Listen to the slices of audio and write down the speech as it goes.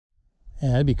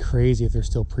Yeah, that'd be crazy if they're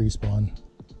still pre-spawn.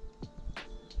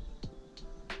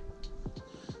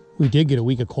 We did get a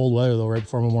week of cold weather though, right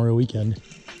before Memorial Weekend.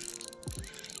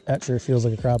 That sure feels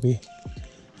like a crappie.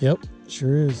 Yep,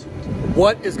 sure is.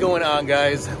 What is going on,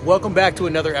 guys? Welcome back to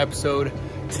another episode.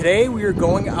 Today we are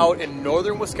going out in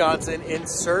northern Wisconsin in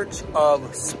search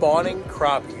of spawning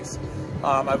crappies.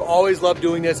 I've always loved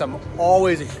doing this. I'm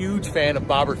always a huge fan of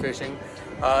bobber fishing.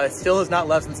 It still has not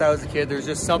left since I was a kid. There's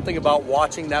just something about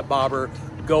watching that bobber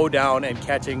go down and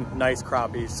catching nice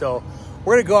crappies. So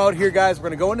we're gonna go out here, guys. We're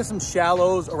gonna go into some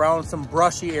shallows around some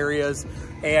brushy areas.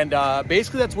 And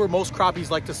basically that's where most crappies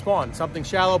like to spawn. Something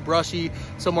shallow, brushy,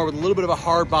 somewhere with a little bit of a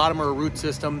hard bottom or a root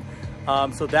system.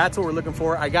 So that's what we're looking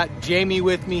for. I got Jamie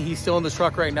with me. He's still in the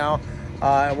truck right now.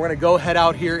 And we're gonna go head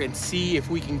out here and see if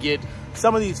we can get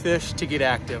some of these fish to get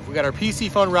active. We got our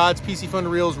Piscifun rods,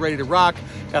 Piscifun reels ready to rock.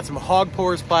 Got some hog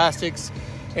pores plastics.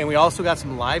 And we also got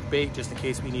some live bait just in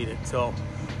case we need it. So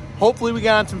hopefully we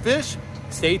got on some fish.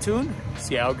 Stay tuned,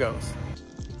 see how it goes.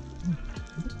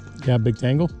 Got a big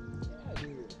tangle?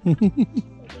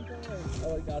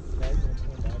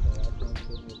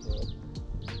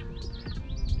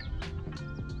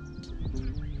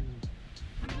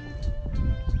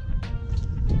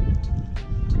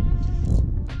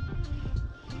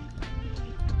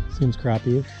 Seems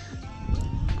crappie-ish.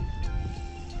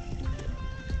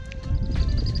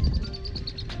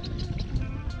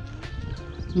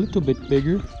 A little bit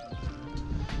bigger.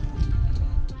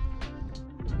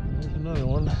 There's another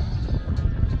one.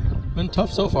 Been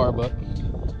tough so far, but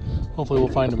hopefully we'll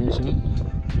find them here soon.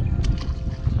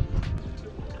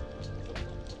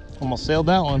 Almost sailed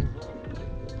that one.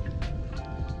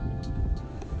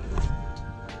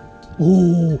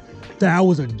 Oh, that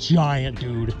was a giant,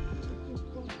 dude.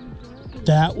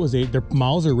 That was their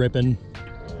mouths are ripping.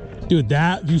 Dude,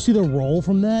 do you see the roll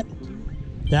from that?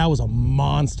 That was a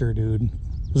monster, dude.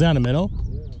 Was that on a minnow?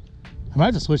 I might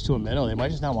have to switch to a minnow. They might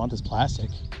just not want this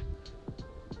plastic.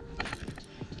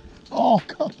 Oh,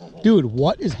 God. Dude,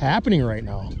 what is happening right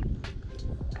now?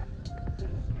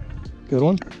 Good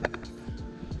one.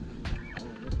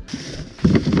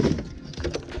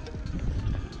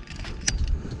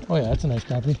 Oh yeah, that's a nice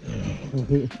crappie.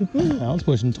 That one's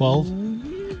pushing 12,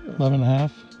 11 and a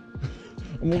half.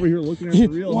 I'm over here looking at the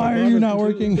reel. Why are you not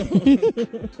working? Let's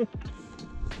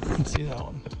see that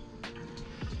one.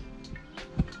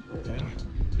 Yeah.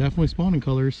 Definitely spawning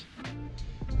colors.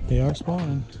 They are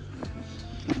spawning.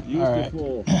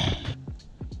 Beautiful. All right.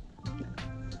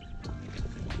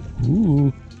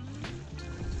 Ooh.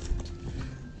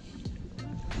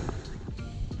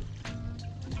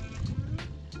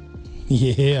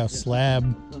 Yeah,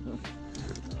 slab.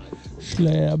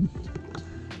 Slab.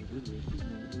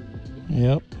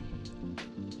 Yep.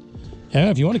 Yeah,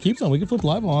 if you want to keep some, we can flip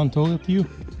live on. Totally up to you.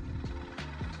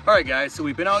 All right, guys, so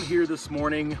we've been out here this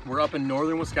morning. We're up in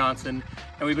northern Wisconsin,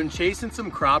 and we've been chasing some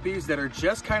crappies that are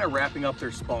just kind of wrapping up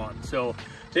their spawn. So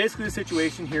basically the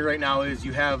situation here right now is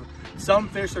you have some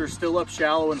fish that are still up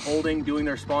shallow and holding, doing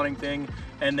their spawning thing,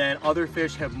 and then other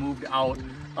fish have moved out.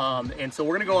 And so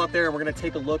we're gonna go out there and we're gonna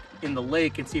take a look in the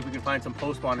lake and see if we can find some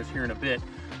post spawners here in a bit.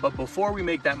 But before we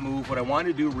make that move, what I want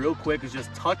to do real quick is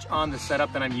just touch on the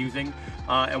setup that I'm using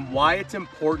and why it's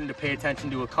important to pay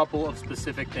attention to a couple of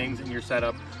specific things in your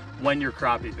setup when you're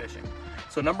crappie fishing.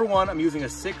 So number one, I'm using a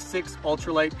 6'6"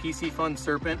 ultralight Piscifun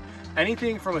Serpent.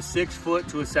 Anything from a 6 foot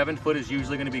to a 7 foot is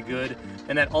usually going to be good.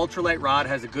 And that ultralight rod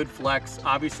has a good flex.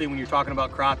 Obviously, when you're talking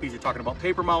about crappies, you're talking about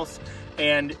paper mouths,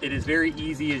 and it is very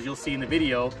easy, as you'll see in the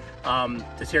video,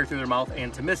 to tear through their mouth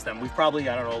and to miss them. We've probably,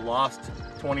 I don't know, lost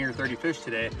 20 or 30 fish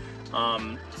today.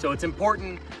 So it's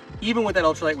important, even with that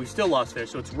ultralight, we still lost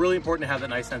fish. So it's really important to have that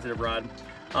nice sensitive rod.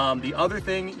 The other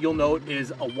thing you'll note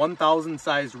is a 1000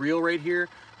 sized reel right here.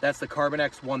 That's the Carbon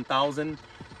X 1000.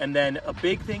 And then a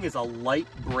big thing is a light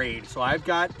braid. So I've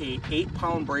got a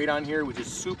 8-pound braid on here, which is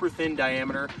super thin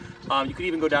diameter. You could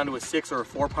even go down to a 6 or a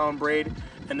 4-pound braid.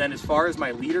 And then as far as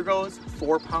my leader goes,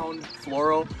 4-pound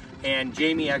fluoro. And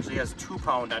Jamie actually has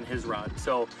 2-pound on his rod.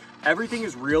 So everything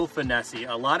is real finessey.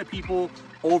 A lot of people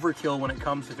overkill when it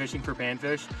comes to fishing for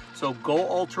panfish. So go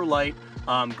ultra light,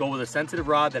 go with a sensitive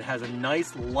rod that has a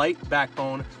nice light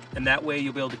backbone, and that way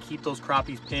you'll be able to keep those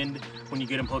crappies pinned when you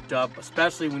get them hooked up,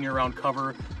 especially when you're around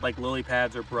cover like lily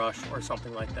pads or brush or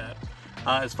something like that.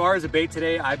 As far as a bait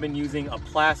today, I've been using a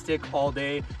plastic all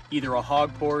day, either a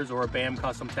hog pores or a BAM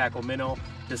custom tackle minnow,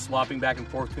 just swapping back and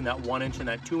forth between that 1 inch and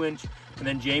that 2 inch. And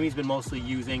then Jamie's been mostly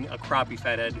using a crappie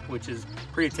fathead, which is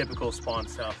pretty typical spawn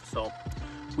stuff. So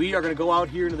we are gonna go out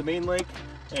here into the main lake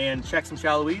and check some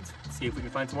shallow weeds, see if we can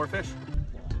find some more fish.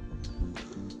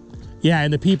 Yeah,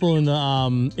 and the people in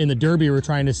the Derby were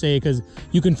trying to say, because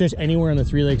you can fish anywhere on the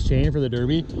 3 Lakes chain for the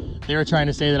Derby, they were trying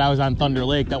to say that I was on Thunder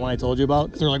Lake, that one I told you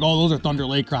about. They're like, oh, those are Thunder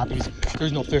Lake crappies.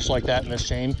 There's no fish like that in this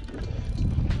chain.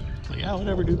 So yeah,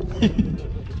 whatever, dude.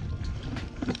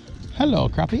 Hello,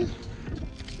 crappie.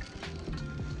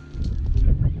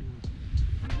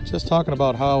 Just talking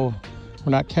about how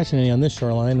we're not catching any on this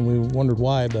shoreline, and we wondered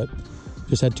why, but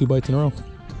just had 2 bites in a row.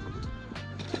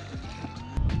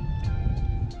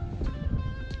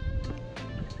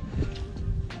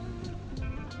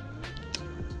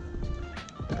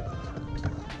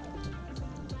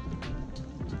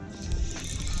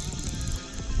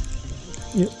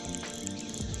 Yep.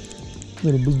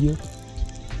 Little boogie.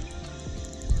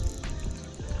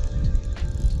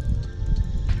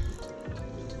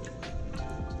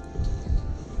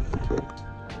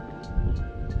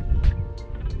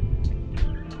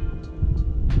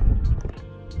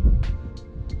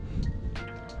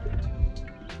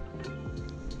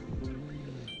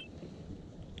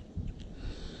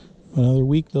 Another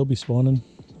week they'll be spawning.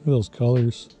 Look at those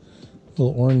colors.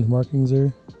 Little orange markings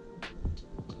there.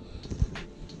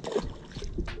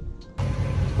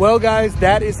 Well guys,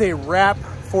 that is a wrap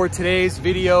for today's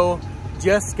video.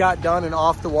 Just got done and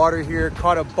off the water here.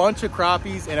 Caught a bunch of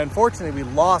crappies, and unfortunately we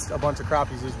lost a bunch of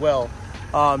crappies as well.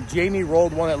 Jamie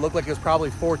rolled one that looked like it was probably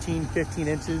 14, 15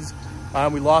 inches.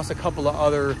 We lost a couple of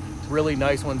other really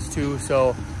nice ones too.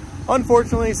 So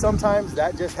unfortunately, sometimes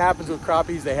that just happens with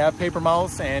crappies. They have paper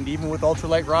mouths, and even with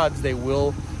ultralight rods, they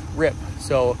will rip.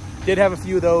 So did have a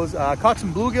few of those. Caught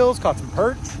some bluegills, caught some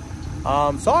perch.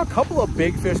 Saw a couple of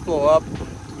big fish blow up.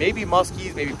 Maybe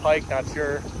muskies, maybe pike, not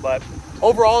sure. But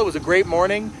overall, it was a great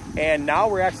morning. And now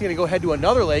we're actually gonna go head to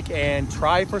another lake and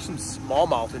try for some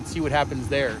smallmouth and see what happens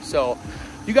there. So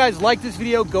if you guys like this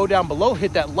video, go down below,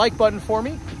 hit that like button for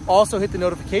me. Also hit the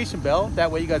notification bell.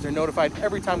 That way you guys are notified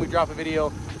every time we drop a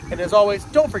video. And as always,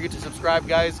 don't forget to subscribe,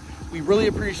 guys. We really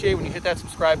appreciate when you hit that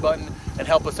subscribe button and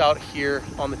help us out here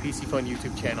on the Piscifun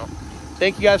YouTube channel.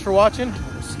 Thank you guys for watching.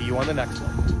 We'll see you on the next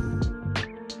one.